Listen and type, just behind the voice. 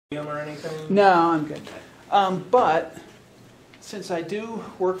Or anything? No, I'm good. But since I do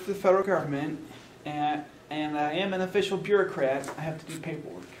work for the federal government and I am an official bureaucrat, I have to do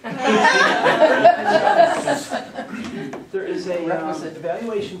paperwork. There is a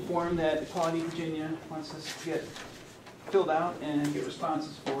evaluation form that Equality Virginia wants us to get filled out and get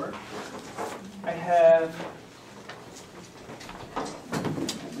responses for. I have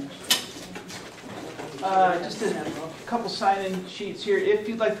just a couple sign-in sheets here. If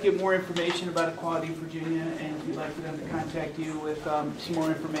you'd like to get more information about Equality Virginia and if you'd like for them to contact you with some more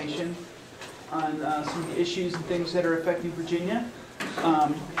information on some of the issues and things that are affecting Virginia,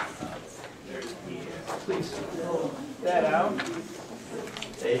 please fill that out.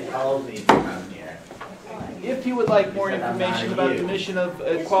 They told me to come here. If you would like more information about the mission of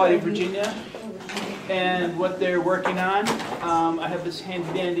Equality Virginia and what they're working on, I have this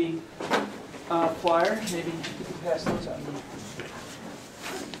handy-dandy flyer. Maybe you could pass those out.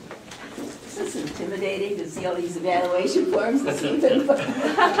 This is intimidating to see all these evaluation forms this evening.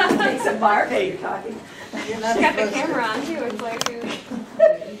 Takes a mark when you're talking. She's got the camera on too. It's like,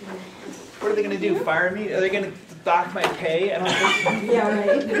 what are they going to do? Fire me? Are they going to dock my pay? I don't think so. Yeah,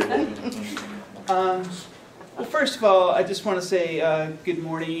 right. Well, first of all, I just want to say good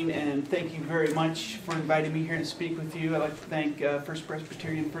morning and thank you very much for inviting me here to speak with you. I'd like to thank First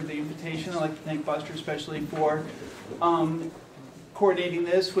Presbyterian for the invitation. I'd like to thank Buster especially for coordinating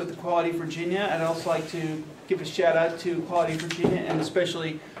this with Equality Virginia. I'd also like to give a shout out to Equality Virginia and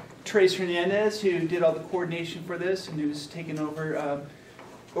especially Trace Hernandez, who did all the coordination for this and who's taken over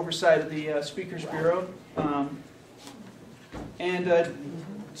oversight of the Speakers Bureau.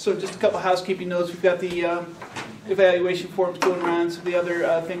 So just a couple housekeeping notes. We've got the evaluation forms going around, some of the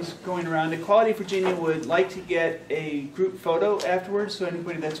other things going around. Equality Virginia would like to get a group photo afterwards, so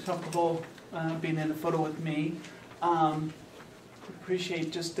anybody that's comfortable being in a photo with me.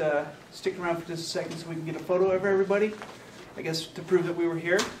 Appreciate just sticking around for just a second so we can get a photo of everybody, I guess to prove that we were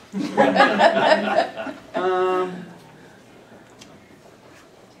here.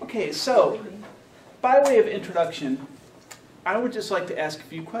 Okay, so by way of introduction, I would just like to ask a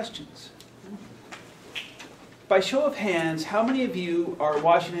few questions. By show of hands, how many of you are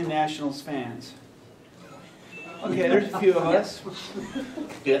Washington Nationals fans? Okay, there's a few of us.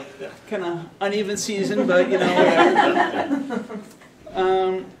 Yeah. Kind of uneven season, but you know,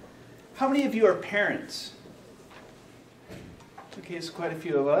 whatever. How many of you are parents? Okay, it's quite a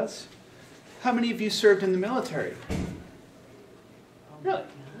few of us. How many of you served in the military? Really?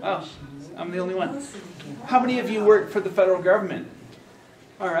 Oh, I'm the only one. How many of you work for the federal government?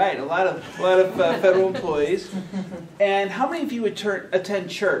 All right, a lot of federal employees. And how many of you attend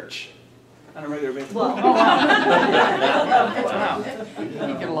church on a regular basis? Well, oh, wow. Wow.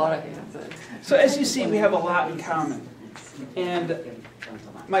 You get a lot of hands. So as you see, we have a lot in common. And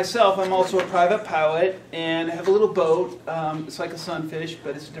myself, I'm also a private pilot, and I have a little boat. It's like a sunfish,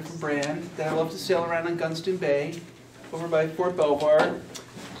 but it's a different brand that I love to sail around on Gunston Bay, over by Fort Belvoir.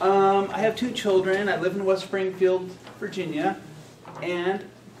 I have 2 children. I live in West Springfield, Virginia, and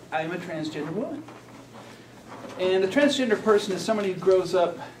I am a transgender woman. And a transgender person is somebody who grows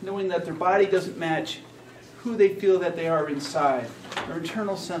up knowing that their body doesn't match who they feel that they are inside, their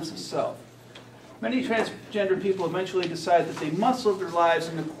internal sense of self. Many transgender people eventually decide that they must live their lives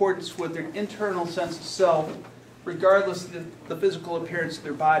in accordance with their internal sense of self, regardless of the physical appearance of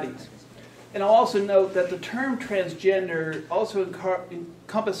their bodies. And I'll also note that the term transgender also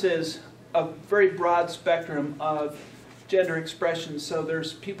encompasses a very broad spectrum of gender expressions. So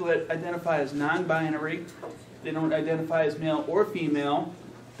there's people that identify as non-binary. They don't identify as male or female.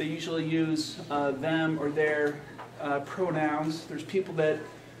 They usually use them or their pronouns. There's people that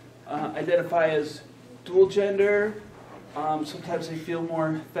identify as dual gender. Sometimes they feel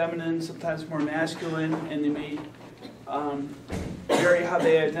more feminine, sometimes more masculine, and they may vary how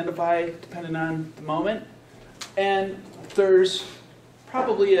they identify depending on the moment. And there's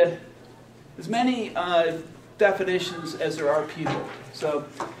probably as many definitions as there are people. So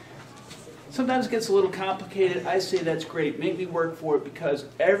sometimes it gets a little complicated. I say that's great. Make me work for it because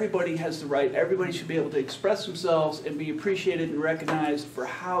everybody has the right. Everybody should be able to express themselves and be appreciated and recognized for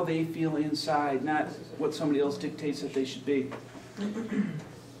how they feel inside, not what somebody else dictates that they should be.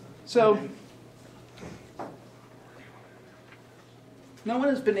 So no one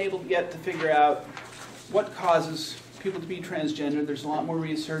has been able yet to figure out what causes people to be transgender. There's a lot more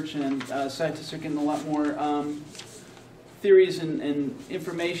research, and scientists are getting a lot more theories and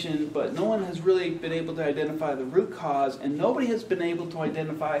information, but no one has really been able to identify the root cause, and nobody has been able to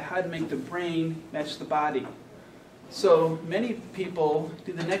identify how to make the brain match the body. So many people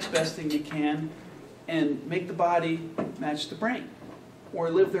do the next best thing they can and make the body match the brain. or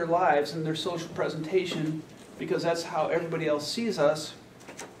live their lives and their social presentation, because that's how everybody else sees us,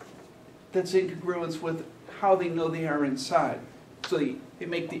 that's in congruence with how they know they are inside. So they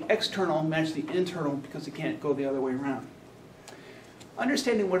make the external match the internal because they can't go the other way around.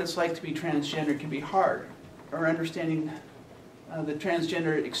 Understanding what it's like to be transgender can be hard, or understanding the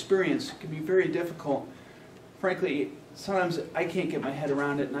transgender experience can be very difficult. Frankly, sometimes I can't get my head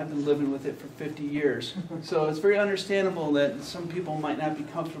around it, and I've been living with it for 50 years. So it's very understandable that some people might not be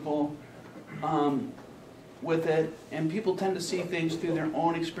comfortable with it, and people tend to see things through their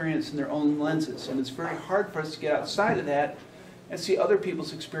own experience and their own lenses, and it's very hard for us to get outside of that and see other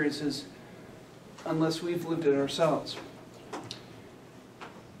people's experiences unless we've lived it ourselves.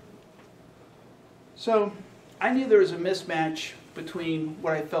 So I knew there was a mismatch between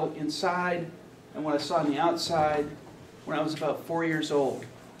what I felt inside and what I saw on the outside when I was about 4 years old.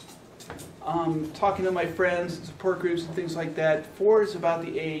 Talking to my friends and support groups and things like that, 4 is about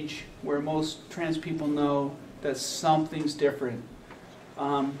the age where most trans people know that something's different.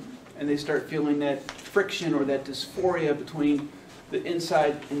 And they start feeling that friction or that dysphoria between the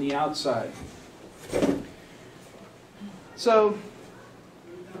inside and the outside. So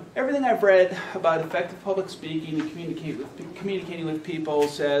everything I've read about effective public speaking and communicating with people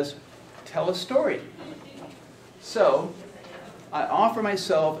says, tell a story. So I offer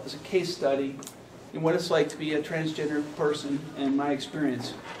myself as a case study in what it's like to be a transgender person and my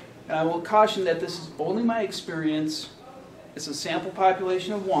experience. And I will caution that this is only my experience. It's a sample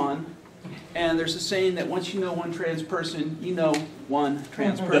population of 1. And there's a saying that once you know one trans person, you know one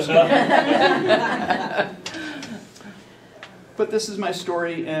trans person. But this is my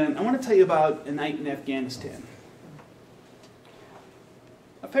story, and I want to tell you about a night in Afghanistan.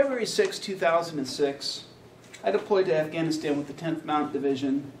 On February 6, 2006, I deployed to Afghanistan with the 10th Mountain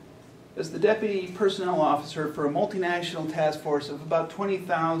Division as the Deputy Personnel Officer for a multinational task force of about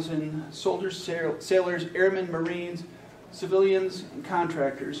 20,000 soldiers, sailors, airmen, Marines, civilians, and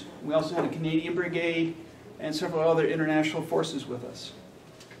contractors. We also had a Canadian brigade and several other international forces with us.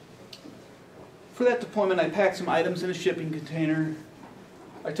 For that deployment, I packed some items in a shipping container.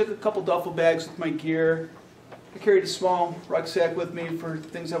 I took a couple duffel bags with my gear. I carried a small rucksack with me for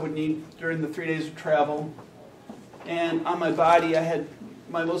things I would need during the 3 days of travel. And on my body, I had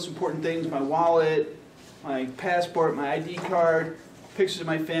my most important things, my wallet, my passport, my ID card, pictures of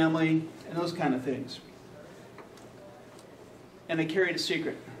my family, and those kind of things. And I carried a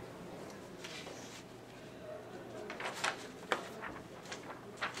secret.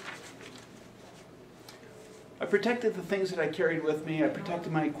 I protected the things that I carried with me. I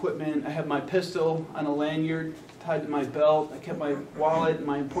protected my equipment. I had my pistol on a lanyard tied to my belt. I kept my wallet and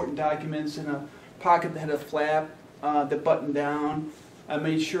my important documents in a pocket that had a flap that buttoned down. I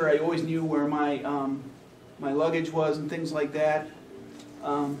made sure I always knew where my luggage was and things like that.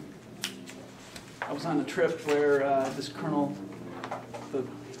 I was on a trip where this colonel,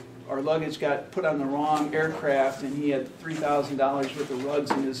 our luggage got put on the wrong aircraft, and he had $3,000 worth of rugs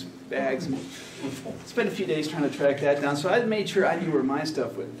in his bags. And spent a few days trying to track that down. So I made sure I knew where my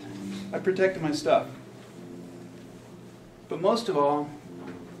stuff was. I protected my stuff. But most of all,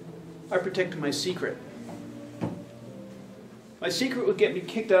 I protected my secret. My secret would get me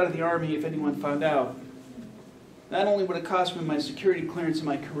kicked out of the Army if anyone found out. Not only would it cost me my security clearance and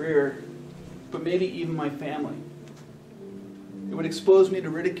my career, but maybe even my family. It would expose me to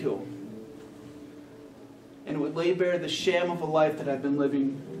ridicule. And it would lay bare the sham of a life that I've been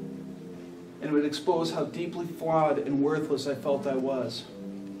living. And it would expose how deeply flawed and worthless I felt I was.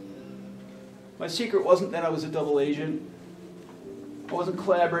 My secret wasn't that I was a double agent. I wasn't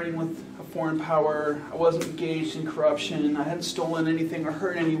collaborating with a foreign power. I wasn't engaged in corruption. I hadn't stolen anything or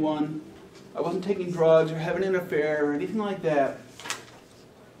hurt anyone. I wasn't taking drugs or having an affair or anything like that.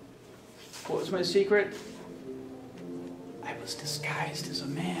 What was my secret? I was disguised as a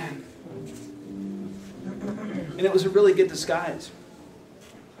man. And it was a really good disguise.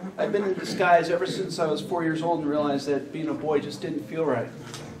 I've been in disguise ever since I was 4 years old and realized that being a boy just didn't feel right.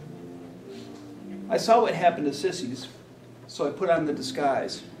 I saw what happened to sissies, so I put on the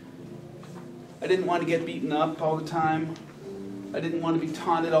disguise. I didn't want to get beaten up all the time. I didn't want to be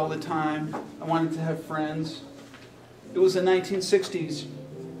taunted all the time. I wanted to have friends. It was the 1960s,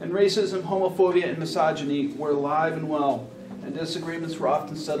 and racism, homophobia, and misogyny were alive and well, and disagreements were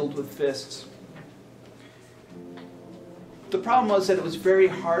often settled with fists. The problem was that it was very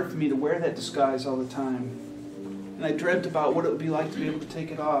hard for me to wear that disguise all the time. And I dreamt about what it would be like to be able to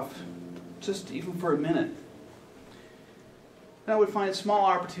take it off, just even for a minute. And I would find small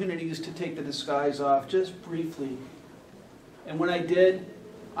opportunities to take the disguise off, just briefly. And when I did,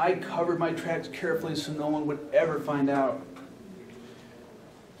 I covered my tracks carefully so no one would ever find out.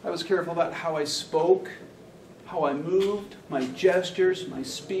 I was careful about how I spoke, how I moved, my gestures, my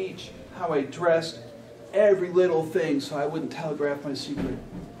speech, how I dressed, every little thing so I wouldn't telegraph my secret.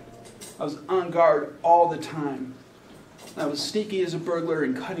 I was on guard all the time. I was sneaky as a burglar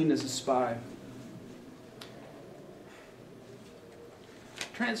and cunning as a spy.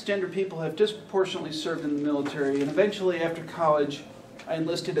 Transgender people have disproportionately served in the military, and eventually after college I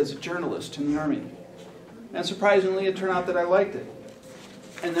enlisted as a journalist in the Army. And surprisingly, it turned out that I liked it.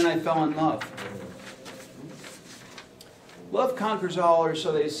 And then I fell in love. Love conquers all, or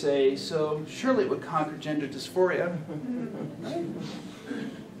so they say, so surely it would conquer gender dysphoria.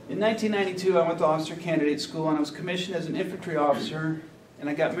 In 1992, I went to officer candidate school, and I was commissioned as an infantry officer, and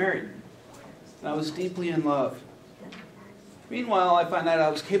I got married. And I was deeply in love. Meanwhile, I found out I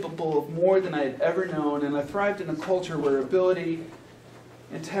was capable of more than I had ever known, and I thrived in a culture where ability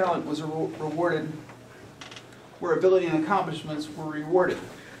and talent was rewarded, where ability and accomplishments were rewarded,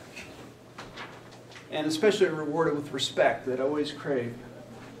 and especially rewarded with respect that I always craved.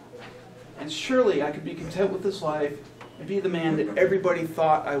 And surely I could be content with this life and be the man that everybody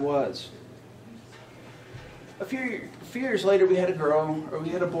thought I was. A few years later, we had a girl, or we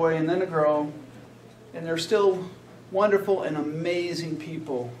had a boy, and then a girl, and they're still wonderful and amazing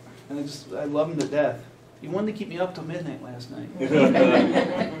people, and I love them to death. You wanted to keep me up till midnight last night.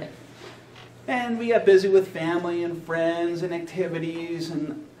 And we got busy with family and friends and activities,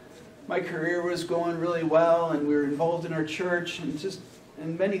 and my career was going really well, and we were involved in our church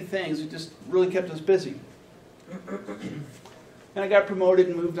and many things. It just really kept us busy. And I got promoted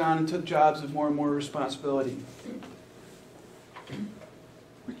and moved on and took jobs of more and more responsibility.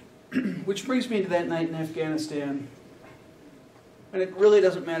 Which brings me to that night in Afghanistan. And it really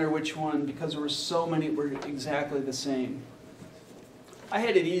doesn't matter which one, because there were so many that were exactly the same. I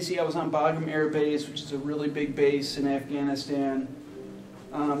had it easy. I was on Bagram Air Base, which is a really big base in Afghanistan,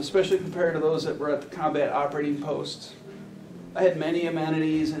 especially compared to those that were at the combat operating posts. I had many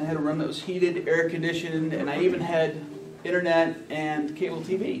amenities, and I had a room that was heated, air-conditioned, and I even had internet and cable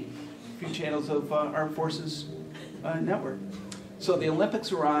TV, a few channels of Armed Forces network. So the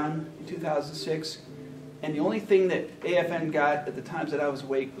Olympics were on in 2006, and the only thing that AFN got at the times that I was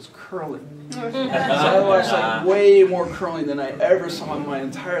awake was curling. So I watched like way more curling than I ever saw in my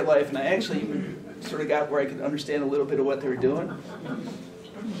entire life, and I actually even sort of got where I could understand a little bit of what they were doing.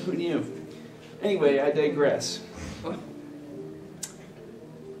 Who knew? Anyway, I digress.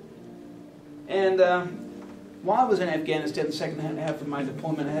 And while I was in Afghanistan, the second half of my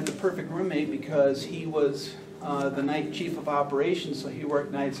deployment, I had the perfect roommate because he was the night chief of operations, so he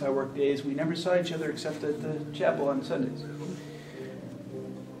worked nights, I worked days. We never saw each other except at the chapel on Sundays.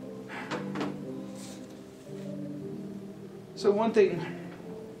 So one thing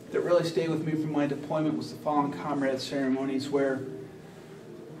that really stayed with me from my deployment was the fallen comrade ceremonies, where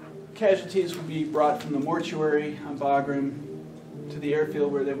casualties would be brought from the mortuary on Bagram to the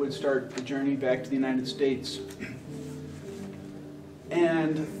airfield where they would start the journey back to the United States.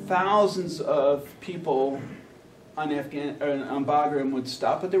 And thousands of people on Bagram would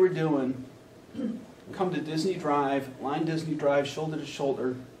stop what they were doing, come to Disney Drive, line Disney Drive shoulder to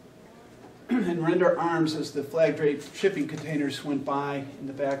shoulder, and render arms as the flag-draped shipping containers went by in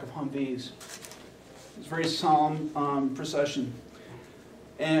the back of Humvees. It was a very solemn procession.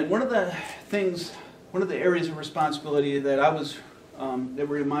 And one of the areas of responsibility that that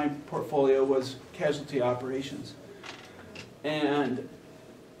were in my portfolio was casualty operations. And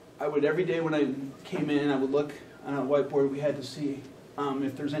I would, every day when I came in, I would look on a whiteboard. We had to see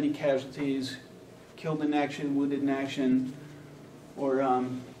if there's any casualties, killed in action, wounded in action, or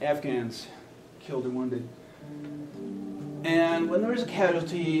Afghans killed or wounded. And when there was a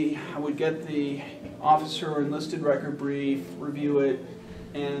casualty, I would get the officer or enlisted record brief, review it,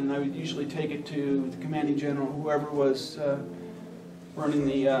 and I would usually take it to the commanding general, whoever was running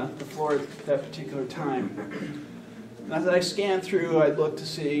the floor at that particular time. And as I scanned through, I'd look to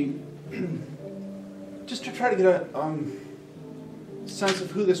see, just to try to get a sense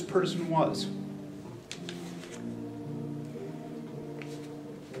of who this person was.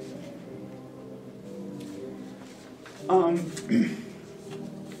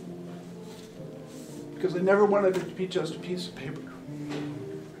 Because I never wanted it to be just a piece of paper.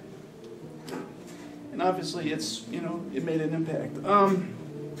 And obviously it's, it made an impact.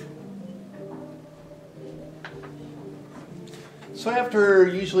 So after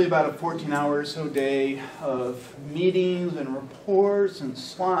usually about a 14-hour or so day of meetings and reports and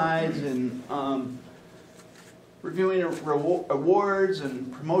slides and reviewing awards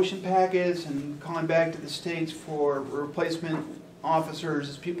and promotion packets and calling back to the States for replacement officers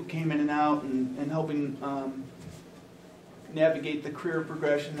as people came in and out and helping navigate the career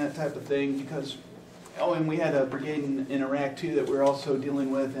progression, that type of thing, because, oh, and we had a brigade in Iraq too that we were also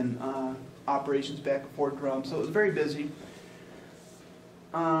dealing with, and operations back at Fort Drum, so it was very busy.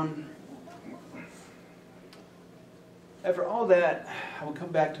 After all that, I would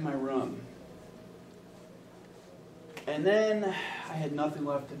come back to my room. And then I had nothing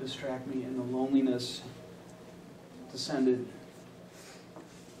left to distract me, and the loneliness descended.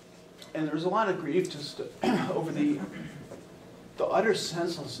 And there was a lot of grief just over the utter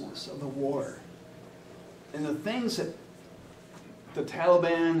senselessness of the war. And the things that the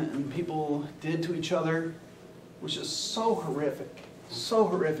Taliban and people did to each other was just so horrific,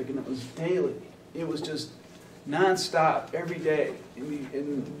 and it was daily. It was just nonstop, every day.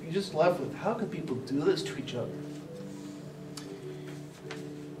 And you just left with, how could people do this to each other?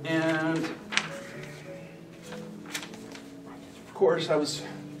 And of course, I was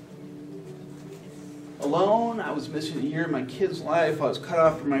alone. I was missing a year of my kid's life. I was cut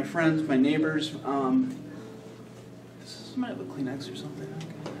off from my friends, my neighbors. This might have a Kleenex or something.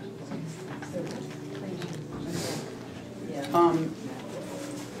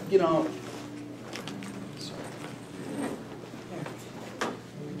 You know,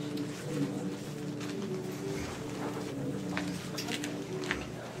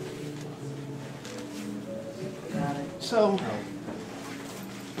 so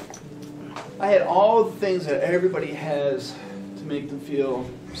I had all the things that everybody has to make them feel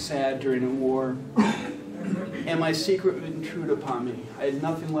sad during a war, and my secret would intrude upon me. I had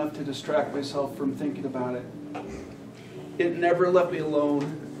nothing left to distract myself from thinking about it. It never left me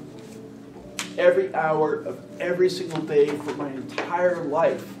alone. Every hour of every single day for my entire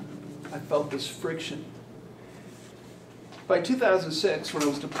life, I felt this friction. By 2006, when I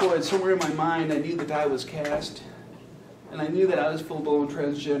was deployed, somewhere in my mind I knew that I was cast. And I knew that I was full-blown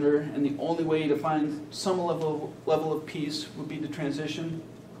transgender, and the only way to find some level of peace would be to transition.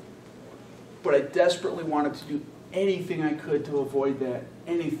 But I desperately wanted to do anything I could to avoid that,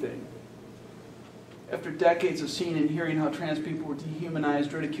 anything. After decades of seeing and hearing how trans people were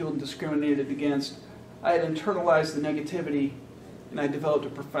dehumanized, ridiculed, and discriminated against, I had internalized the negativity, and I developed a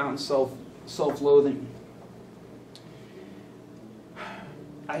profound self-loathing.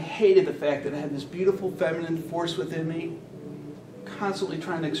 I hated the fact that I had this beautiful feminine force within me, constantly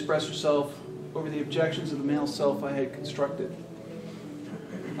trying to express herself over the objections of the male self I had constructed.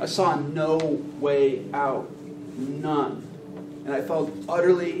 I saw no way out, none. And I felt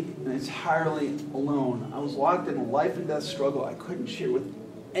utterly and entirely alone. I was locked in a life and death struggle I couldn't share with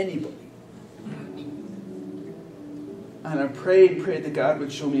anybody. And I prayed that God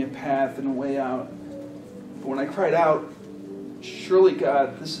would show me a path and a way out. But when I cried out, "Surely,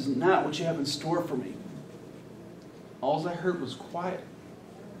 God, this is not what you have in store for me," all I heard was quiet.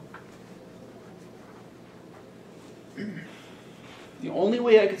 The only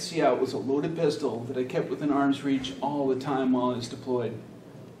way I could see out was a loaded pistol that I kept within arm's reach all the time while I was deployed.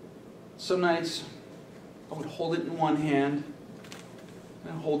 Some nights, I would hold it in one hand,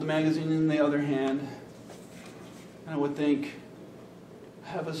 and I'd hold the magazine in the other hand, and I would think, I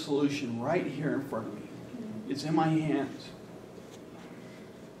have a solution right here in front of me. It's in my hands.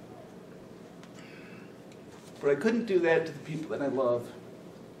 But I couldn't do that to the people that I love.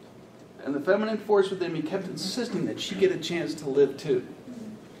 And the feminine force within me kept insisting that she get a chance to live too,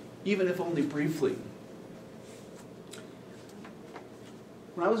 even if only briefly.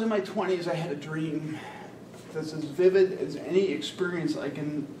 When I was in my 20s, I had a dream that's as vivid as any experience I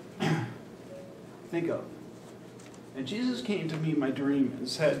can think of. And Jesus came to me in my dream and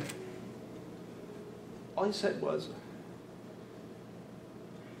said, all he said was,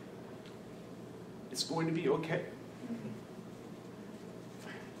 "It's going to be okay."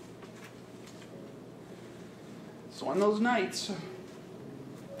 So on those nights,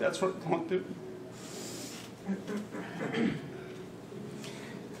 that's what I want to do.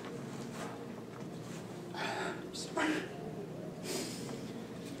 I'm sorry.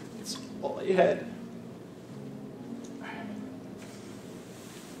 It's all I had.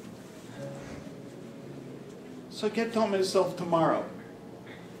 So I kept telling myself tomorrow,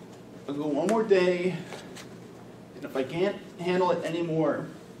 I'll go one more day, and if I can't handle it anymore,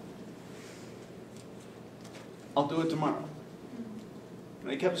 I'll do it tomorrow. And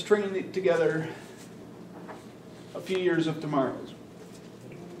I kept stringing together a few years of tomorrows.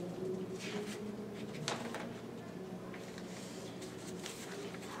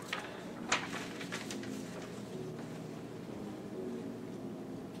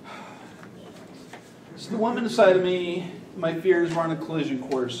 So the woman inside of me, my fears were on a collision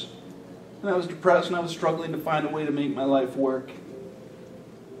course. And I was depressed, and I was struggling to find a way to make my life work.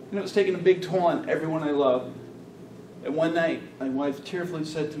 And it was taking a big toll on everyone I loved. And one night, my wife tearfully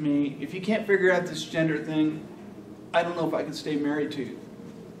said to me, "If you can't figure out this gender thing, I don't know if I can stay married to you."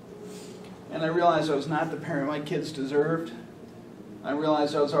 And I realized I was not the parent my kids deserved. I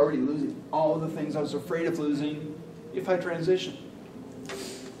realized I was already losing all of the things I was afraid of losing if I transitioned.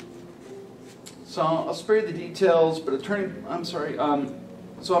 So I'll spare you the details, but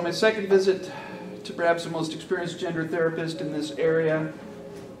so on my second visit to perhaps the most experienced gender therapist in this area,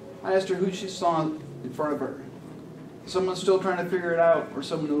 I asked her who she saw in front of her. Someone still trying to figure it out, or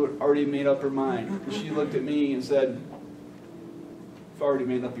someone who had already made up her mind. And she looked at me and said, "You've already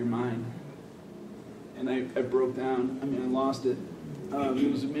made up your mind." And I broke down. I mean, I lost it.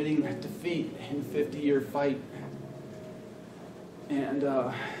 It was admitting defeat in a 50-year fight. And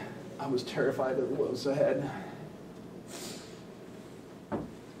I was terrified of what was ahead.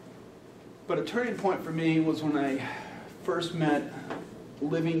 But a turning point for me was when I first met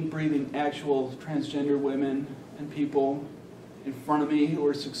living, breathing, actual transgender women and people in front of me who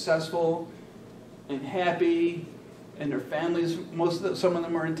were successful and happy, and their families, some of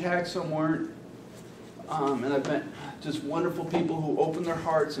them are intact, some weren't. And I've met just wonderful people who opened their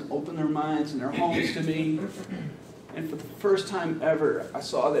hearts and opened their minds and their homes to me. And for the first time ever, I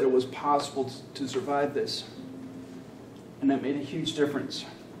saw that it was possible to survive this. And that made a huge difference.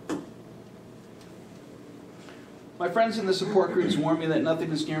 My friends in the support groups warned me that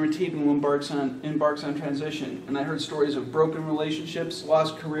nothing is guaranteed when one embarks on transition. And I heard stories of broken relationships,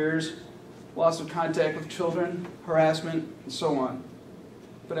 lost careers, loss of contact with children, harassment, and so on.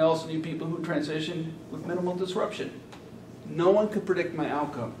 But I also knew people who transitioned with minimal disruption. No one could predict my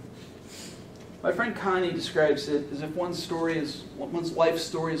outcome. My friend Connie describes it as if one's life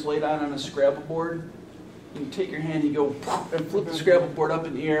story is laid out on a Scrabble board. You take your hand, you go and flip the Scrabble board up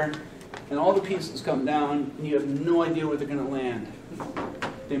in the air, and all the pieces come down, and you have no idea where they're going to land.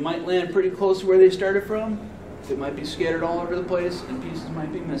 They might land pretty close to where they started from. They might be scattered all over the place, and pieces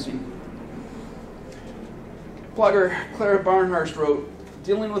might be missing. Blogger Clara Barnhurst wrote,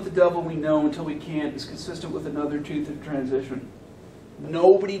 "Dealing with the devil we know until we can't is consistent with another truth of transition.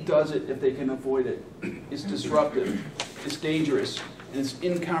 Nobody does it if they can avoid it. It's disruptive, it's dangerous, and it's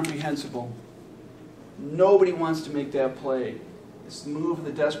incomprehensible. Nobody wants to make that play. It's the move of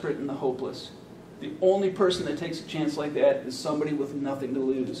the desperate and the hopeless. The only person that takes a chance like that is somebody with nothing to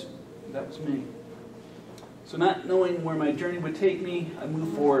lose." That was me. So not knowing where my journey would take me, I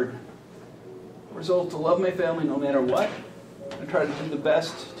moved forward. Resolved to love my family no matter what, and try to do the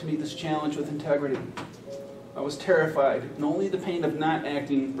best to meet this challenge with integrity. I was terrified, and only the pain of not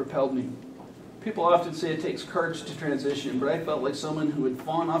acting propelled me. People often say it takes courage to transition, but I felt like someone who had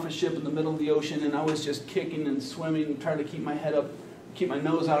fallen off a ship in the middle of the ocean, and I was just kicking and swimming, trying to keep my head up, keep my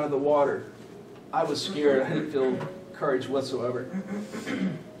nose out of the water. I was scared. I didn't feel courage whatsoever.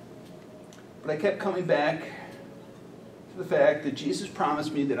 But I kept coming back to the fact that Jesus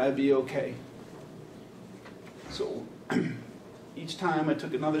promised me that I'd be okay. So each time I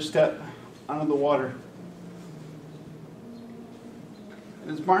took another step out of the water.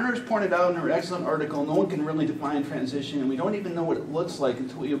 And as Barnhurst pointed out in her excellent article, no one can really define transition, and we don't even know what it looks like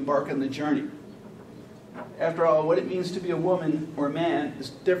until we embark on the journey. After all, what it means to be a woman or a man is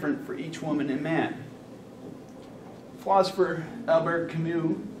different for each woman and man. Philosopher Albert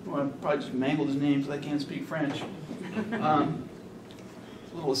Camus, well, I probably just mangled his name because I can't speak French. A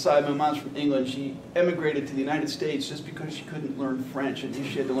little aside, my mom's from England. She emigrated to the United States just because she couldn't learn French, and she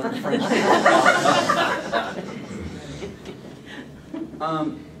had to learn French.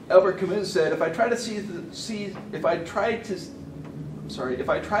 Albert Camus said, if I try to seize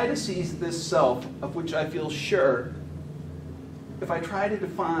this self of which I feel sure, if I try to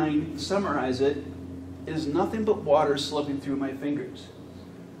define, summarize it, it is nothing but water slipping through my fingers.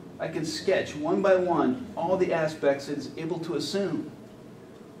 I can sketch one by one all the aspects it is able to assume,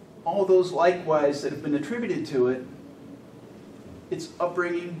 all those likewise that have been attributed to it, its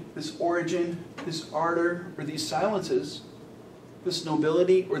upbringing, this origin, this ardor, or these silences, this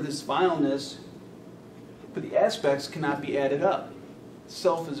nobility or this vileness, but the aspects cannot be added up.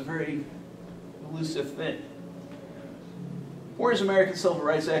 Self is a very elusive thing. Or as American civil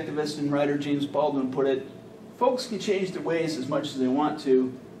rights activist and writer James Baldwin put it, folks can change their ways as much as they want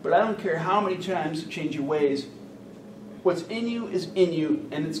to, but I don't care how many times you change your ways. What's in you is in you,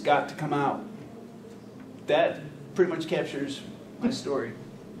 and it's got to come out. That pretty much captures my story.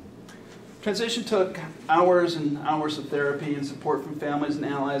 Transition took hours and hours of therapy and support from families and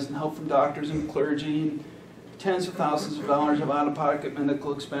allies and help from doctors and clergy, and tens of thousands of dollars of out-of-pocket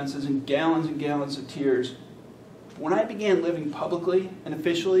medical expenses and gallons of tears. When I began living publicly and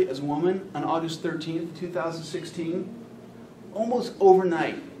officially as a woman on August 13th, 2016, almost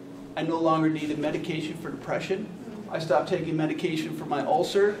overnight, I no longer needed medication for depression I stopped taking medication for my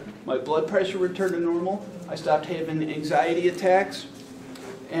ulcer. My blood pressure returned to normal. I stopped having anxiety attacks.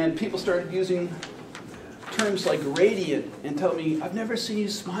 And people started using terms like radiant and tell me, I've never seen you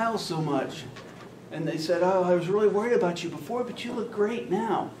smile so much. And they said, oh, I was really worried about you before, but you look great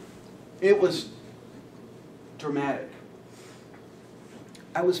now. It was dramatic.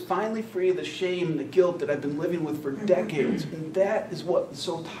 I was finally free of the shame and the guilt that I've been living with for decades. And that is what is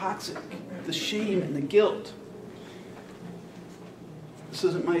so toxic, the shame and the guilt. This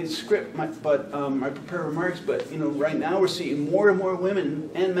isn't my script, my prepared remarks, but right now we're seeing more and more women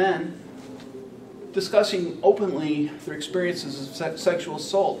and men discussing openly their experiences of sexual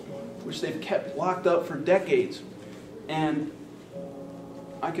assault, which they've kept locked up for decades. And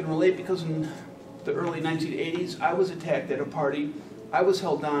I can relate because in the early 1980s, I was attacked at a party. I was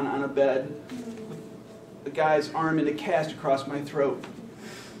held down on a bed with a guy's arm in a cast across my throat.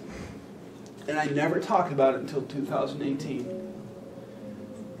 And I never talked about it until 2018.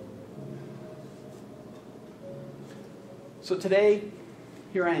 So today,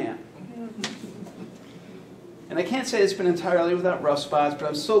 here I am. And I can't say it's been entirely without rough spots, but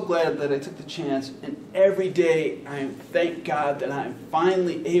I'm so glad that I took the chance. And every day, I thank God that I'm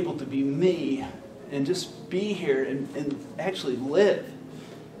finally able to be me and just be here and actually live.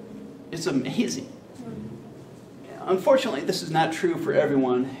 It's amazing. Unfortunately, this is not true for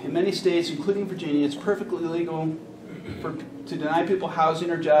everyone. In many states, including Virginia, it's perfectly legal to deny people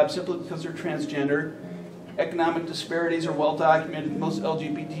housing or jobs simply because they're transgender. Economic disparities are well documented. Most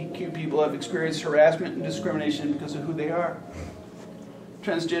LGBTQ people have experienced harassment and discrimination because of who they are.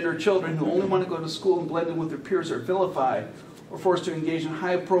 Transgender children who only want to go to school and blend in with their peers are vilified or forced to engage in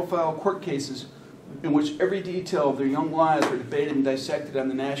high-profile court cases in which every detail of their young lives are debated and dissected on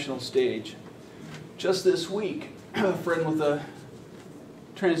the national stage. Just this week, a friend with a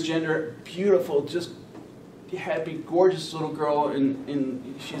transgender, beautiful, just happy, gorgeous little girl,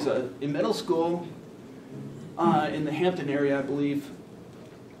 she's in middle school, in the Hampton area, I believe.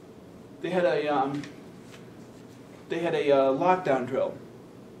 They had a lockdown drill,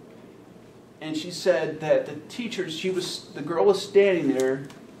 and she said that the teachers, the girl was standing there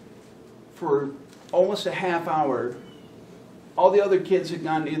for almost a half hour. All the other kids had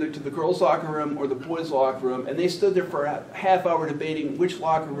gone either to the girls' locker room or the boys' locker room, and they stood there for a half hour debating which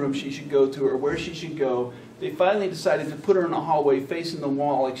locker room she should go to or where she should go. They finally decided to put her in a hallway facing the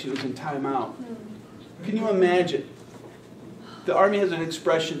wall like she was in timeout. Can you imagine? The Army has an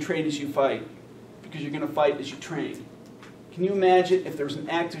expression, train as you fight, because you're going to fight as you train. Can you imagine if there was an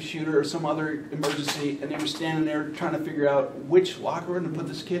active shooter or some other emergency and they were standing there trying to figure out which locker room to put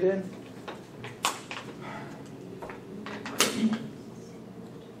this kid in?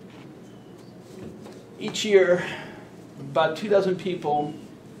 Each year, about 2,000 people,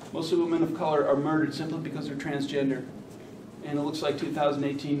 mostly women of color, are murdered simply because they're transgender. And it looks like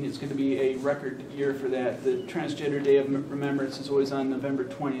 2018 is going to be a record year for that. The Transgender Day of Remembrance is always on November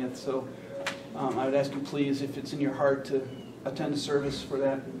 20th, so I would ask you please, if it's in your heart, to attend a service for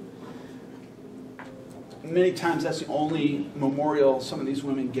that. Many times that's the only memorial some of these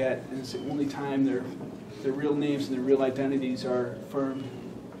women get, and it's the only time their real names and their real identities are affirmed.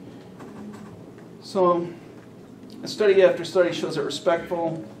 So, study after study shows that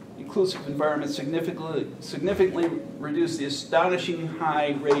respectful, inclusive environments significantly reduce the astonishing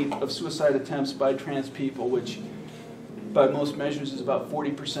high rate of suicide attempts by trans people, which by most measures is about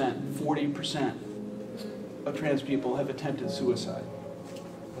 40%. 40% of trans people have attempted suicide.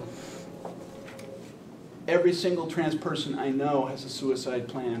 Every single trans person I know has a suicide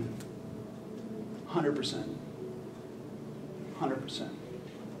plan. 100%. 100%.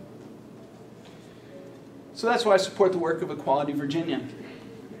 So that's why I support the work of Equality Virginia.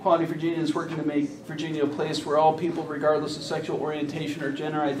 Equality Virginia is working to make Virginia a place where all people, regardless of sexual orientation or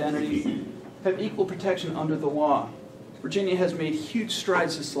gender identity, have equal protection under the law. Virginia has made huge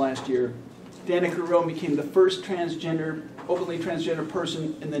strides this last year. Danica Rowe became the first openly transgender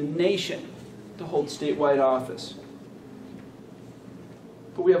person in the nation to hold statewide office.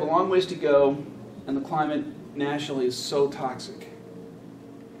 But we have a long ways to go, and the climate nationally is so toxic.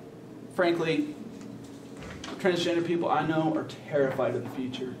 Frankly, transgender people I know are terrified of the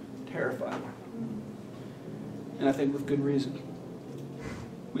future. Terrified. And I think with good reason.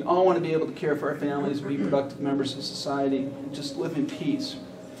 We all want to be able to care for our families and be productive members of society and just live in peace.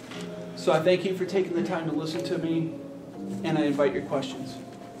 So I thank you for taking the time to listen to me, and I invite your questions.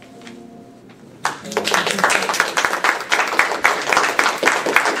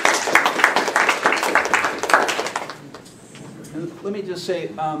 And let me just say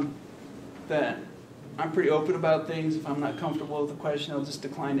that I'm pretty open about things. If I'm not comfortable with the question, I'll just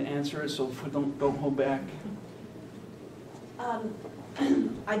decline to answer it, so don't hold back.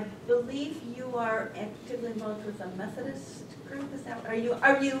 I believe you are actively involved with a Methodist group, is that, are you,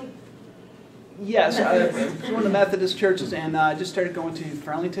 Yes, I was one of the Methodist churches, and I just started going to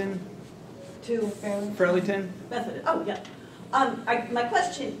Arlington. Arlington. Methodist, oh, yeah. My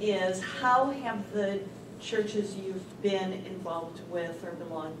question is, how have the churches you've been involved with or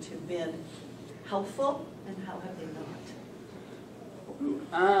belonged to been helpful, and how have they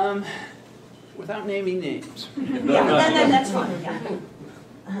not? Without naming names. Yeah, then that's fine, yeah.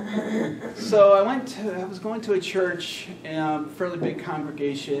 So I was going to a church, fairly big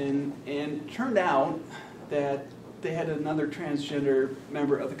congregation, and it turned out that they had another transgender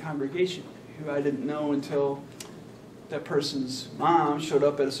member of the congregation who I didn't know until that person's mom showed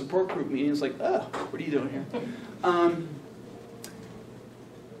up at a support group meeting. It's like, oh, what are you doing here?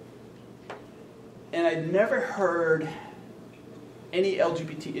 And I'd never heard any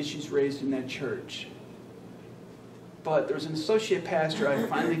LGBT issues raised in that church. But there was an associate pastor I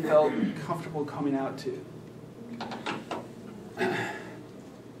finally felt comfortable coming out to.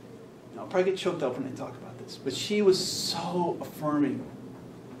 I'll probably get choked up when I talk about this, but she was so affirming.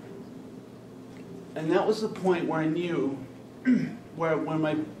 And that was the point where I knew, when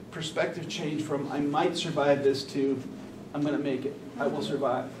my perspective changed from I might survive this to I'm going to make it, I will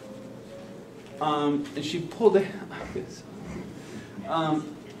survive. And she pulled a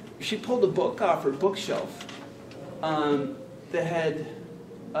book off her bookshelf that had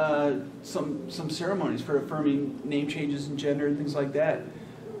some ceremonies for affirming name changes and gender and things like that,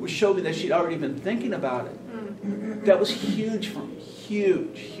 which showed me that she'd already been thinking about it. That was huge for me,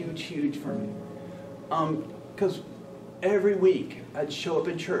 huge for me. Because every week I'd show up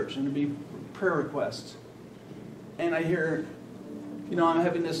in church and there'd be prayer requests, and I hear, I'm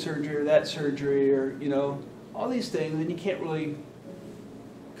having this surgery or that surgery, or all these things, and you can't really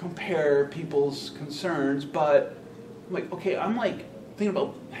compare people's concerns, but I'm like, okay, I'm like thinking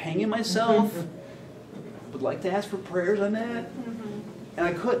about hanging myself. Would like to ask for prayers on that, and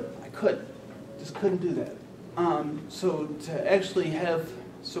I just couldn't do that. So to actually have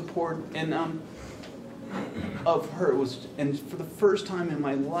support and of her and for the first time in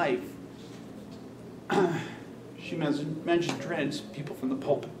my life, she mentioned trans people from the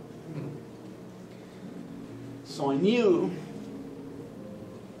pulpit. So I knew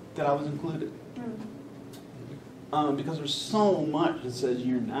that I was included. Because there's so much that says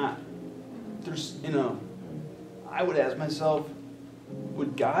you're not. I would ask myself,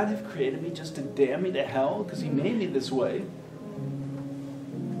 would God have created me just to damn me to hell because he made me this way?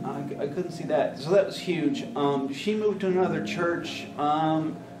 I couldn't see that. So that was huge. She moved to another church.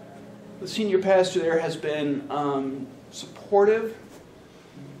 The senior pastor there has been supportive,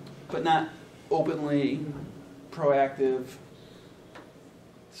 but not openly proactive.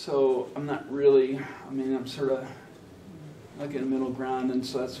 So I'm not really, I'm sort of like in the middle ground, and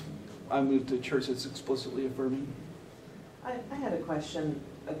so I moved to a church that's explicitly affirming. I had a question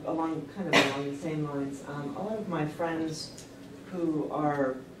along the same lines. A lot of my friends who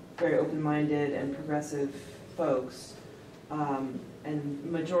are very open-minded and progressive folks, and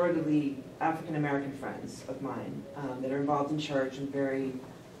majoritarily African-American friends of mine that are involved in church and very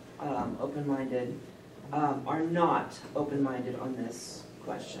open-minded, are not open-minded on this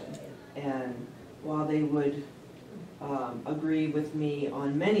question. And while they would agree with me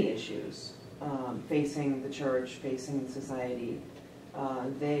on many issues facing the church, facing society,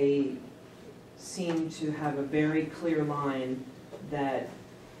 they seem to have a very clear line that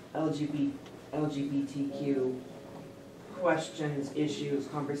LGBTQ questions, issues,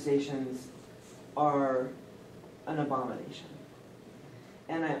 conversations are an abomination.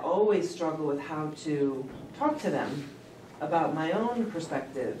 And I always struggle with how to talk to them about my own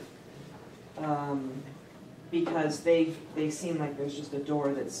perspective, because they seem like there's just a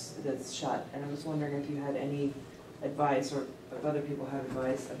door that's shut. And I was wondering if you had any advice, or if other people have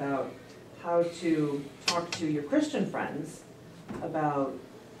advice about how to talk to your Christian friends about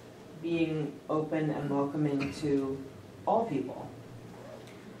being open and welcoming to all people.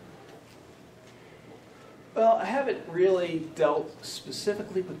 Well, I haven't really dealt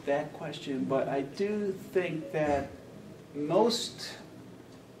specifically with that question, but I do think that most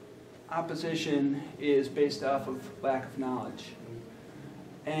opposition is based off of lack of knowledge.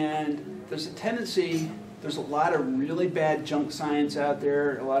 And there's a tendency, there's a lot of really bad junk science out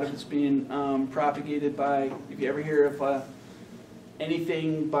there. A lot of it's being propagated by, if you ever hear of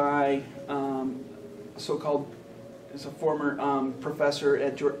anything by so-called, is a former professor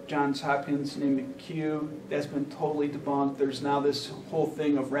at Johns Hopkins named McHugh, that's been totally debunked. There's now this whole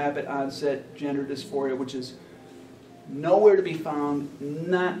thing of rapid onset gender dysphoria, which is nowhere to be found,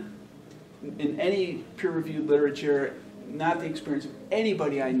 not in any peer-reviewed literature, not the experience of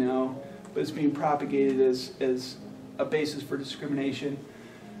anybody I know, but it's being propagated as a basis for discrimination.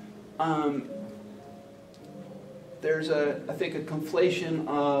 There's I think a conflation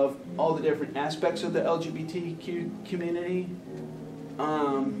of all the different aspects of the LGBTQ community.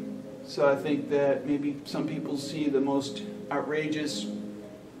 So I think that maybe some people see the most outrageous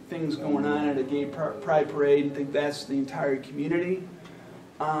things going on at a gay pride parade and think that's the entire community.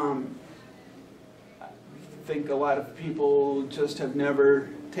 I think a lot of people just have never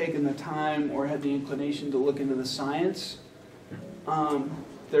taken the time or had the inclination to look into the science.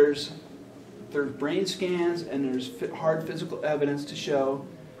 There's brain scans and there's hard physical evidence to show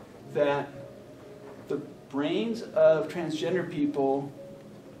that the brains of transgender people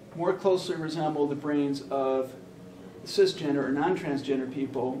more closely resemble the brains of cisgender or non-transgender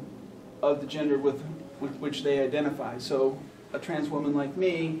people of the gender with which they identify. So a trans woman like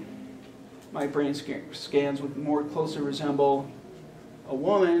me, my brain scans would more closely resemble a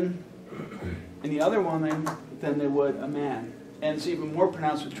woman and the other woman than they would a man. And it's even more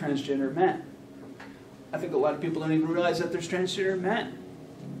pronounced with transgender men. I think a lot of people don't even realize that there's transgender men.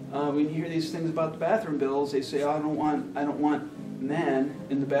 When you hear these things about the bathroom bills, they say, "Oh, I don't want men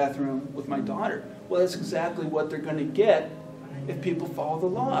in the bathroom with my daughter." Well, that's exactly what they're going to get if people follow the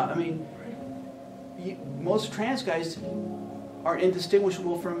law. I mean, most trans guys are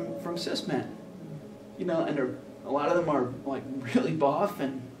indistinguishable from cis men. You know, and a lot of them are like really buff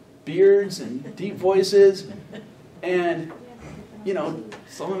and beards and deep voices, and you know,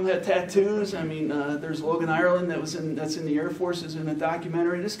 some of them have tattoos. I mean, there's Logan Ireland that's in the Air Force, is in a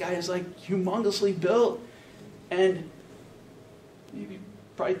documentary. This guy is like humongously built, and he'd be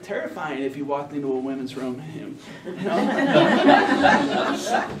probably terrifying if you walked into a women's room. You know?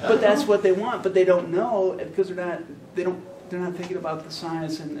 But that's what they want. But they don't know because they're not thinking about the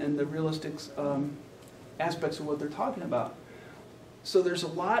science and the realistic aspects of what they're talking about. So there's a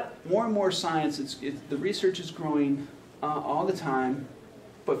lot more and more science. The research is growing all the time,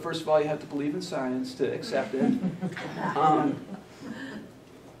 but first of all, you have to believe in science to accept it.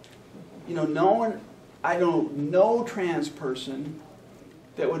 You know, I don't know no trans person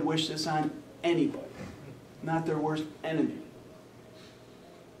that would wish this on anybody, not their worst enemy.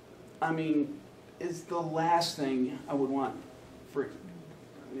 I mean, it's the last thing I would want for.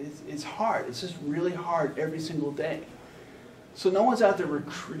 It's hard. It's just really hard every single day. So no one's out there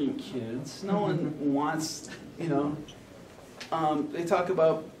recruiting kids. No one wants, you know. They talk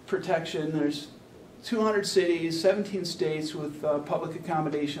about protection. There's 200 cities, 17 states with public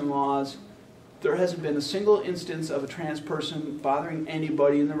accommodation laws. There hasn't been a single instance of a trans person bothering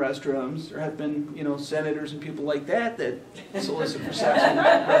anybody in the restrooms. There have been, you know, senators and people like that solicit for sex in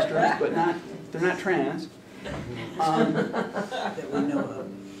restrooms, but they're not trans. That we know of.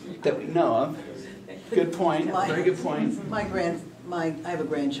 That we know of. Good point. Very good point. I have a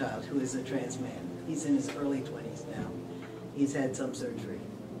grandchild who is a trans man. He's in his early 20s now. He's had some surgery.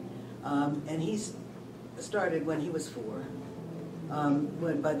 And he's started when he was 4.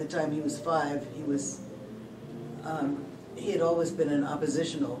 When by the time he was 5, he had always been an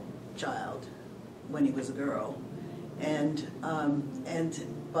oppositional child when he was a girl. And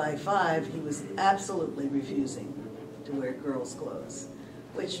by 5, he was absolutely refusing to wear girls' clothes,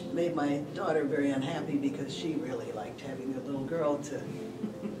 which made my daughter very unhappy because she really liked having a little girl to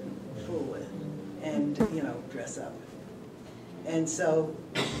fool with and, you know, dress up. And so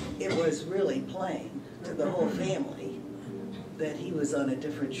it was really plain to the whole family that he was on a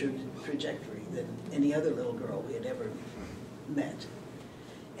different trajectory than any other little girl we had ever met.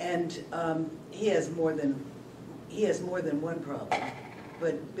 And he has more than one problem,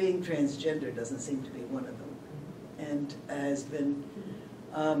 but being transgender doesn't seem to be one of them, and has been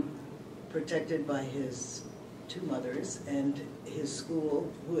protected by his 2 mothers and his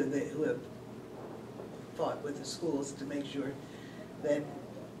school, who have fought with the schools to make sure that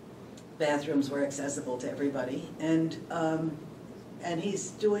bathrooms were accessible to everybody, and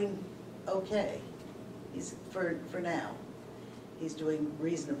he's doing okay. He's for now, he's doing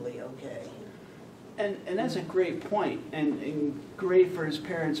reasonably okay. And that's a great point, and great for his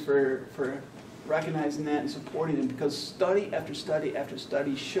parents for recognizing that and supporting him, because study after study after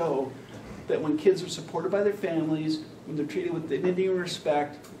study show that when kids are supported by their families, when they're treated with dignity and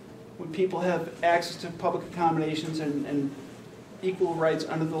respect, when people have access to public accommodations and equal rights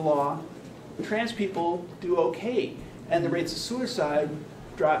under the law, trans people do okay, and the rates of suicide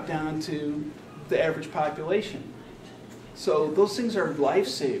drop down to the average population. So those things are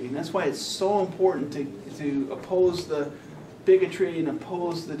life-saving. That's why it's so important to oppose the bigotry and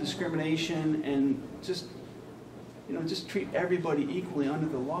oppose the discrimination and just treat everybody equally under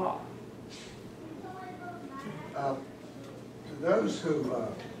the law. those who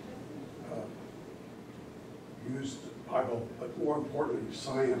use the Bible, but more importantly,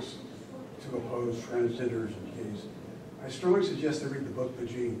 science, to oppose transgenders and gays, I strongly suggest they read the book The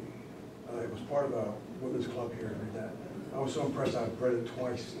Gene. It was part of a women's club here to read that. I was so impressed I've read it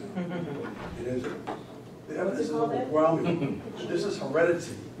twice now. It is, the evidence is overwhelming. This is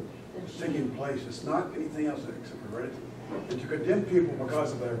heredity taking place. It's not anything else except heredity. And to condemn people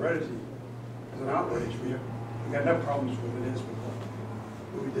because of their heredity is an outrage. We got enough problems with it is with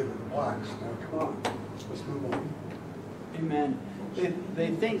what we did with the blacks. Now, come on, let's move on. Amen.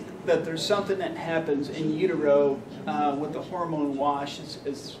 They think that there's something that happens in utero with the hormone wash as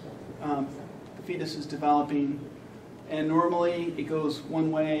the fetus is developing. And normally it goes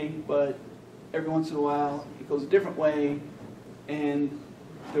one way, but every once in a while it goes a different way. And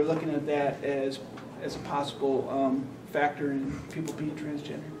they're looking at that as a possible factor in people being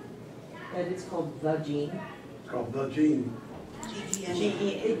transgender. And it's called The Gene. It's called The Gene.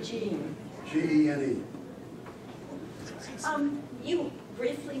 Gene. G-E-N-E. You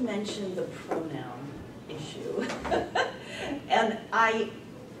briefly mentioned the pronoun issue. And I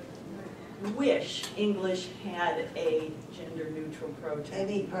wish English had a gender-neutral pronoun.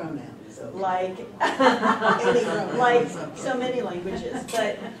 Any pronoun is okay. Like, Any pronoun like is okay. so many languages,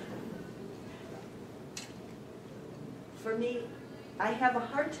 but for me, I have a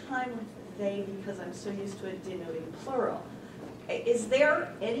hard time with they because I'm so used to it denoting plural. Is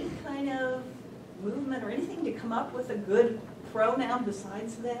there any kind of movement or anything to come up with a good pronoun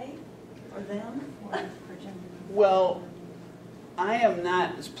besides they or them? Well, I am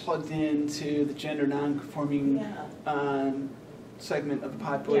not as plugged into the gender non-conforming segment of the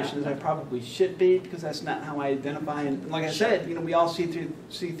population as I probably should be, because that's not how I identify. And like I said, we all see through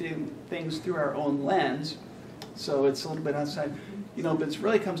things through our own lens, so it's a little bit outside. But it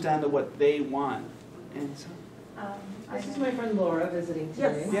really comes down to what they want. And so, This is my friend Laura visiting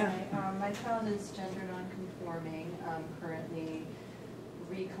today. Yeah. My child is gender non-conforming, currently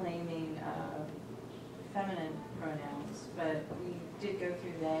reclaiming feminine pronouns, but we did go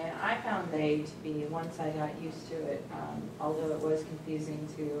through they, and I found they to be, once I got used to it, although it was confusing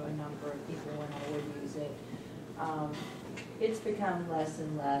to a number of people when I would use it, it's become less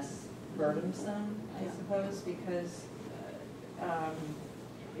and less burdensome, I suppose, because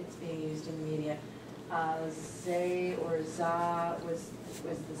it's being used in the media. Zay or za was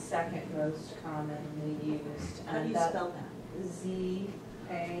the second most commonly used. How do you spell that?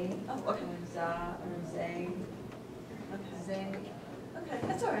 Z-A. Oh, okay. Or za or zay. Okay. Zay. Okay,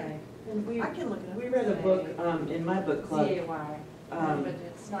 that's all right. And I can look it up. we read a book in my book club. Z-A-Y. But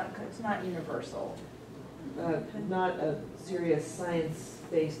it's not universal. Not a serious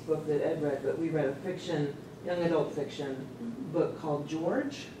science-based book that Ed read, but we read a fiction, young adult fiction book called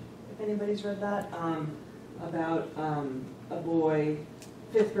George, if anybody's read that, about a boy,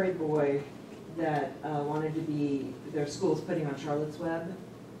 5th grade boy, that wanted to be, their school's putting on Charlotte's Web,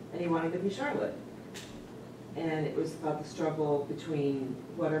 and he wanted to be Charlotte. And it was about the struggle between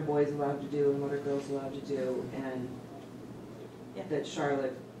what are boys allowed to do and what are girls allowed to do, and that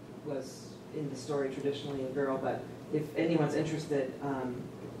Charlotte was in the story traditionally a girl, but if anyone's interested,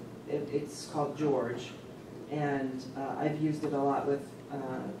 it's called George, and I've used it a lot with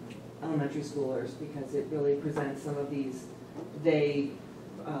elementary schoolers because it really presents some of these they,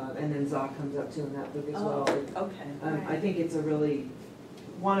 and then Za comes up too in that book as well. Okay. I think it's a really,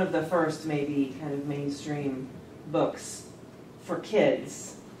 one of the first maybe kind of mainstream books for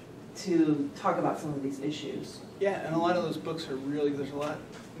kids to talk about some of these issues. yeah, and a lot of those books are really, there's a lot,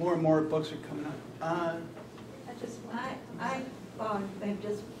 more and more books are coming up. I just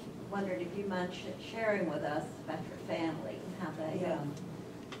wondered if you mind sharing with us about your family and how they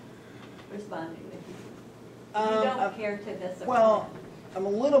responded with you. You don't care to this. Well, I'm a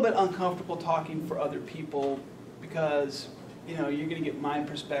little bit uncomfortable talking for other people because, you're going to get my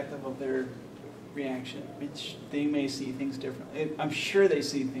perspective of their reaction, which they may see things differently. I'm sure they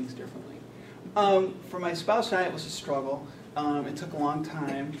see things differently. For my spouse and I, it was a struggle. It took a long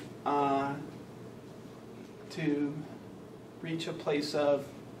time to reach a place of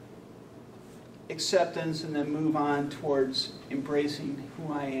acceptance and then move on towards embracing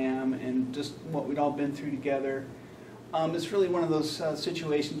who I am and just what we'd all been through together. It's really one of those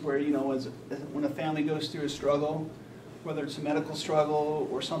situations where, when a family goes through a struggle, whether it's a medical struggle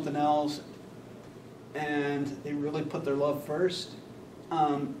or something else, and they really put their love first,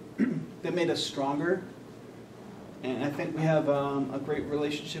 they made us stronger. And I think we have a great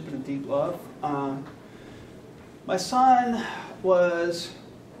relationship and a deep love. My son was,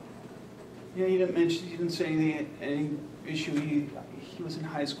 he didn't say any issue. He was in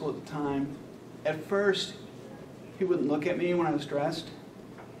high school at the time. At first, he wouldn't look at me when I was dressed,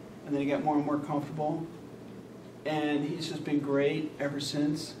 and then he got more and more comfortable, and he's just been great ever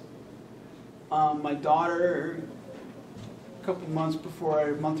since. My daughter, a couple of months before,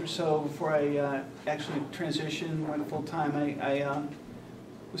 a month or so before I actually transitioned, went full-time, I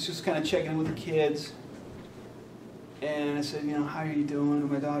was just kind of checking in with the kids, and I said, you know, how are you doing?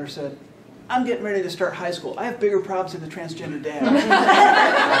 And my daughter said, I'm getting ready to start high school. I have bigger problems than a transgender dad.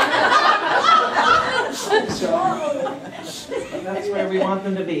 So That's where we want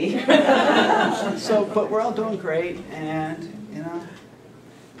them to be. So, but we're all doing great, and you know.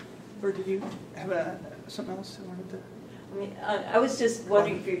 Or did you have something else you wanted to? I mean, I was just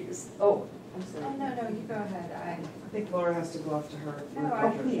wondering if you're just, oh, I'm Oh, sorry. no, you go ahead. I think Laura has to go off to her.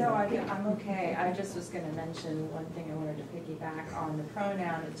 I'm okay. I just was going to mention one thing I wanted to piggyback on the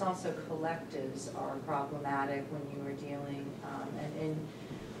pronoun. It's also collectives are problematic when you are dealing, and in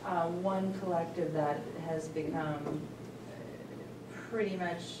one collective that has become pretty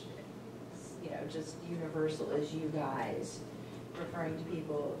much, you know, just universal is you guys, referring to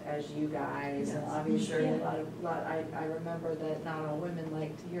people as you guys, and obviously a lot. I remember that not all women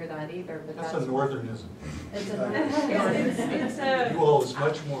like to hear that either, but That's a northernism. It's a You all is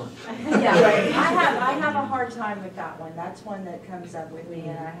much more. yeah. I have a hard time with that one. That's one that comes up with me,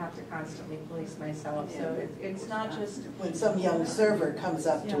 and I have to constantly police myself. So it's not just When some young server comes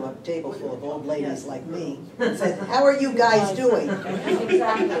up to a table full of old ladies like me and says, how are you guys doing?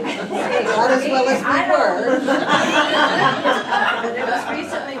 exactly. Not as well as we were. But it was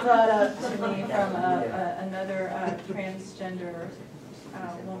recently brought up to me from another transgender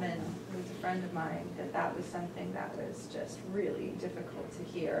woman who's a friend of mine, that was something that was just really difficult to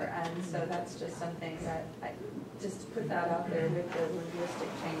hear. And so that's just something that I just put that out there with the linguistic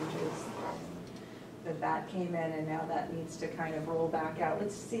changes. That came in, and now that needs to kind of roll back out.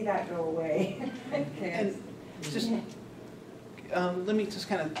 Let's see that go away. And just let me just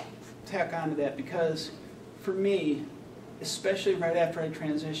kind of tack on to that, because for me, especially right after I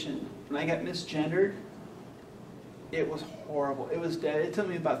transitioned, when I got misgendered, it was horrible. It was dead. It took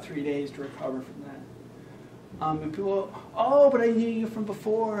me about 3 days to recover from that. And people, oh, but I knew you from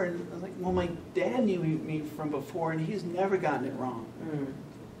before. And I was like, well, my dad knew me from before, and he's never gotten it wrong.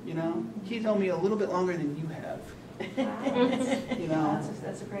 You know, he's known me a little bit longer than you have. Wow. You know,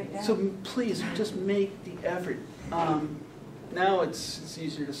 That's a great dad. so please just make the effort. Now it's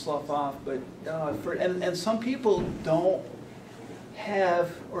easier to slough off, but and some people don't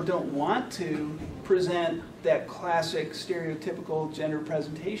have or don't want to present that classic stereotypical gender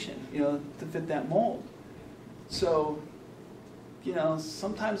presentation, you know, to fit that mold. So, you know,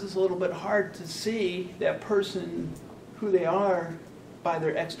 sometimes it's a little bit hard to see that person who they are by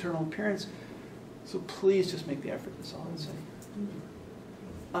their external appearance. So please just make the effort. That's all I'm saying.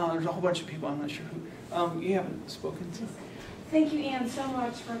 There's a whole bunch of people. I'm not sure who. You haven't spoken to. Thank you, Anne, so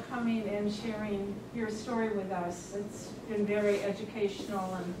much for coming and sharing your story with us. It's been very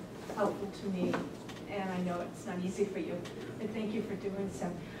educational and helpful to me, and I know it's not easy for you, but thank you for doing so.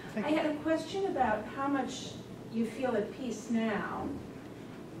 I had a question about how much you feel at peace now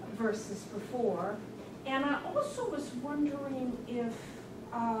versus before, and I also was wondering if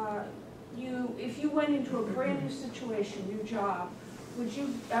you went into a brand new situation, new job, would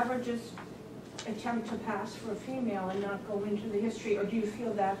you ever just attempt to pass for a female and not go into the history, or do you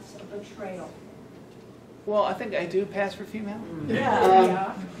feel that's a betrayal? Well, I think I do pass for female.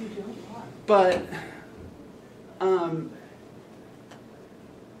 Yeah, you do. But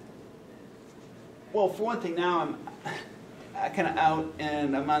well, for one thing, now I kind of out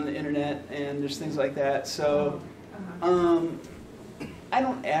and I'm on the internet and there's things like that. So I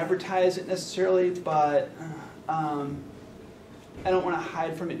don't advertise it necessarily, but I don't want to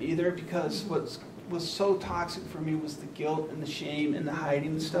hide from it either, because what was so toxic for me was the guilt and the shame and the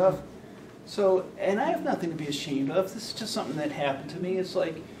hiding and stuff. So, and I have nothing to be ashamed of. This is just something that happened to me. It's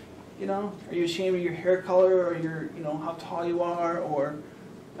like, you know, are you ashamed of your hair color, or your, you know, how tall you are, or,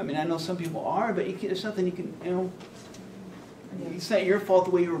 I mean, I know some people are, but there's nothing you can, you know, it's not your fault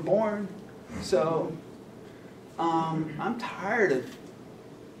the way you were born. So, I'm tired of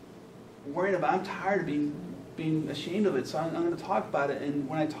worrying about. I'm tired of being ashamed of it, so I'm going to talk about it. And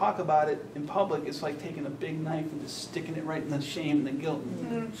when I talk about it in public, it's like taking a big knife and just sticking it right in the shame and the guilt,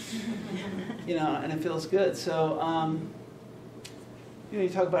 and, you know, and it feels good. So, you know, you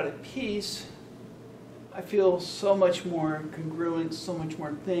talk about it peace. I feel so much more congruent, so much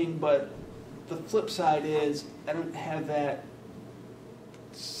more thing. But the flip side is I don't have that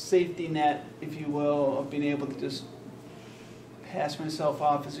safety net, if you will, of being able to just pass myself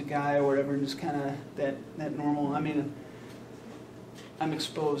off as a guy or whatever, and just kind of that normal. I mean, I'm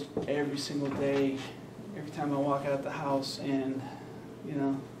exposed every single day, every time I walk out the house, and you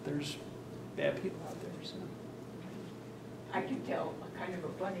know, there's bad people out there. So. I can tell a kind of a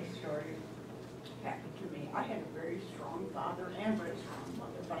funny story happened to me. I had a very strong father and very strong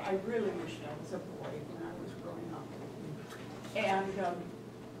mother, but I really wished I was a boy when I was growing up. And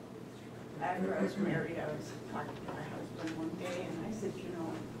after I was married, I was talking to my husband one day, and I said, you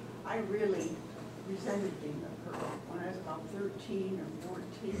know, I really resented being a girl. When I was about 13 or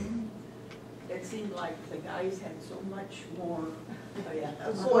 14, it seemed like the guys had so much more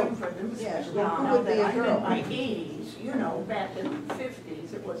going for them, especially now that I'm in my 80s. You know, back in the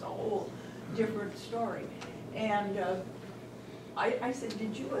 50s, it was a whole different story. And I said,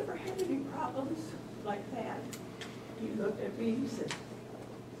 did you ever have any problems like that? He looked at me and he said,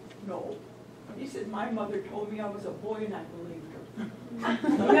 no. He said, my mother told me I was a boy and I believed her. I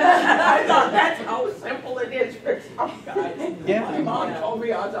thought that's how simple it is for some guys. Yeah. My mom told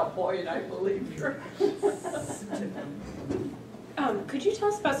me I was a boy and I believed her. Could you tell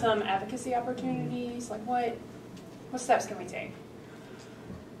us about some advocacy opportunities? Like what steps can we take?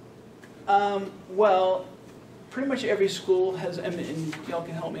 Well, pretty much every school has, and y'all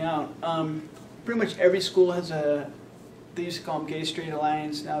can help me out, pretty much every school has they used to call them Gay Straight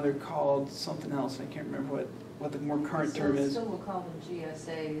Alliance, now they're called something else. I can't remember what the more current term is. Still we'll call them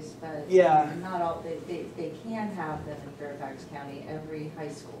GSAs, but yeah. Not all, they can have them in Fairfax County, every high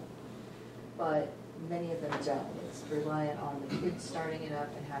school, but many of them don't. It's reliant on the kids starting it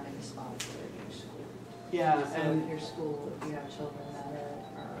up and having a sponsor at your school. Yeah, so and if your school, if you have children that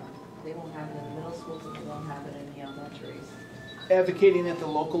are, they won't have it in the middle schools and they won't have it in the elementaries. Advocating at the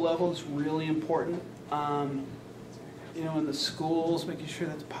local level is really important. You know, in the schools, making sure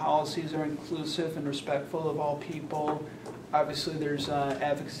that the policies are inclusive and respectful of all people. Obviously, there's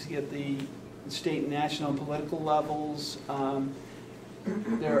advocacy at the state and national political levels.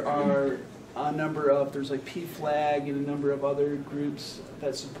 There are a number of, there's like PFLAG and a number of other groups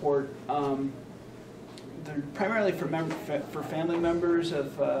that support, they're primarily for family members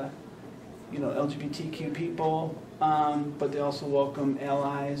of, you know, LGBTQ people, but they also welcome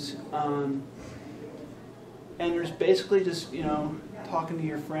allies. And there's basically just, you know, talking to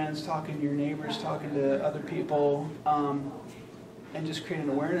your friends, talking to your neighbors, talking to other people, and just creating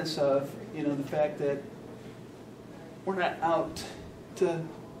awareness of, you know, the fact that we're not out to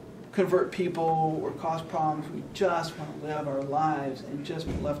convert people or cause problems. We just want to live our lives and just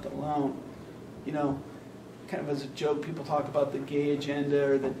be left alone. You know, kind of as a joke, people talk about the gay agenda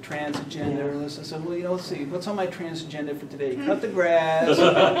or the trans agenda, or this. I said, well, you know, let's see, what's on my trans agenda for today? Cut the grass,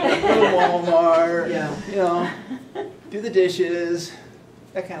 go to Walmart, you know, do the dishes,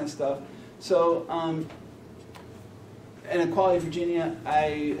 that kind of stuff. So, in Equality Virginia,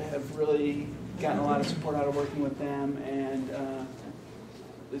 I have really gotten a lot of support out of working with them, and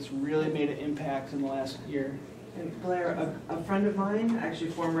it's really made an impact in the last year. And Blair, a friend of mine,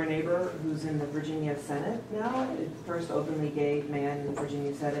 actually former neighbor, who's in the Virginia Senate now, the first openly gay man in the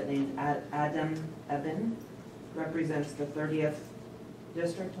Virginia Senate, named Adam Eben, represents the 30th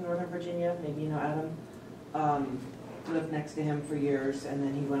district in Northern Virginia. Maybe you know Adam. Lived next to him for years, and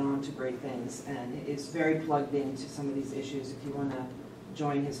then he went on to great things, and is very plugged into some of these issues. If you want to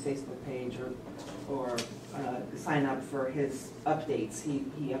join his Facebook page or sign up for his updates,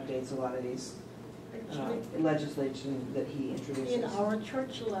 he updates a lot of these legislation that he introduces. In our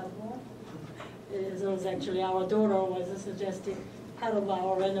church level, it was actually our daughter was suggesting part of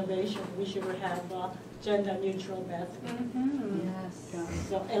our renovation we should have a gender-neutral bathroom. Mm-hmm. Yes.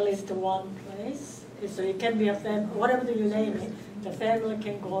 So at least one place. So it can be a family, whatever you name it, the family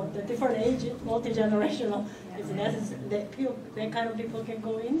can go, the different age, multi-generational, it's necessary, that kind of people can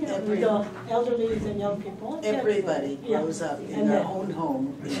go in, with the elderly and young people. Everybody grows up in their own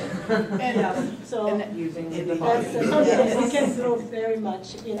home. So using that's something we can grow very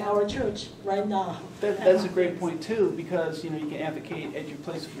much in our church right now. That's a great point too, because you know you can advocate at your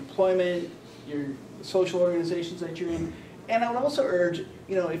place of employment, your social organizations that you're in. And I would also urge,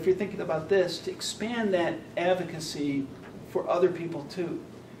 you know, if you're thinking about this, to expand that advocacy for other people too.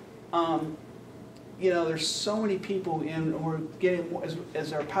 You know, there's so many people in, we're getting more,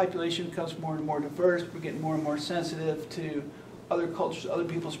 as our population becomes more and more diverse, we're getting more and more sensitive to other cultures, other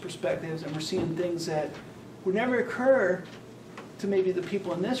people's perspectives, and we're seeing things that would never occur to maybe the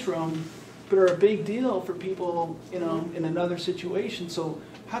people in this room, but are a big deal for people, you know, in another situation. So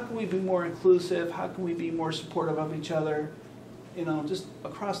how can we be more inclusive? How can we be more supportive of each other? You know, just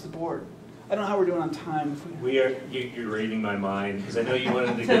across the board. I don't know how we're doing on time. You're reading my mind, because I know you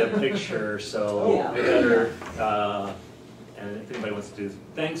wanted to get a picture, so we better, and if anybody wants to do,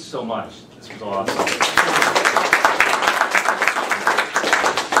 thanks so much. This was awesome.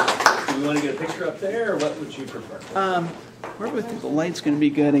 you want to get a picture up there, or what would you prefer? Where would the light's going to be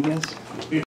good, I guess?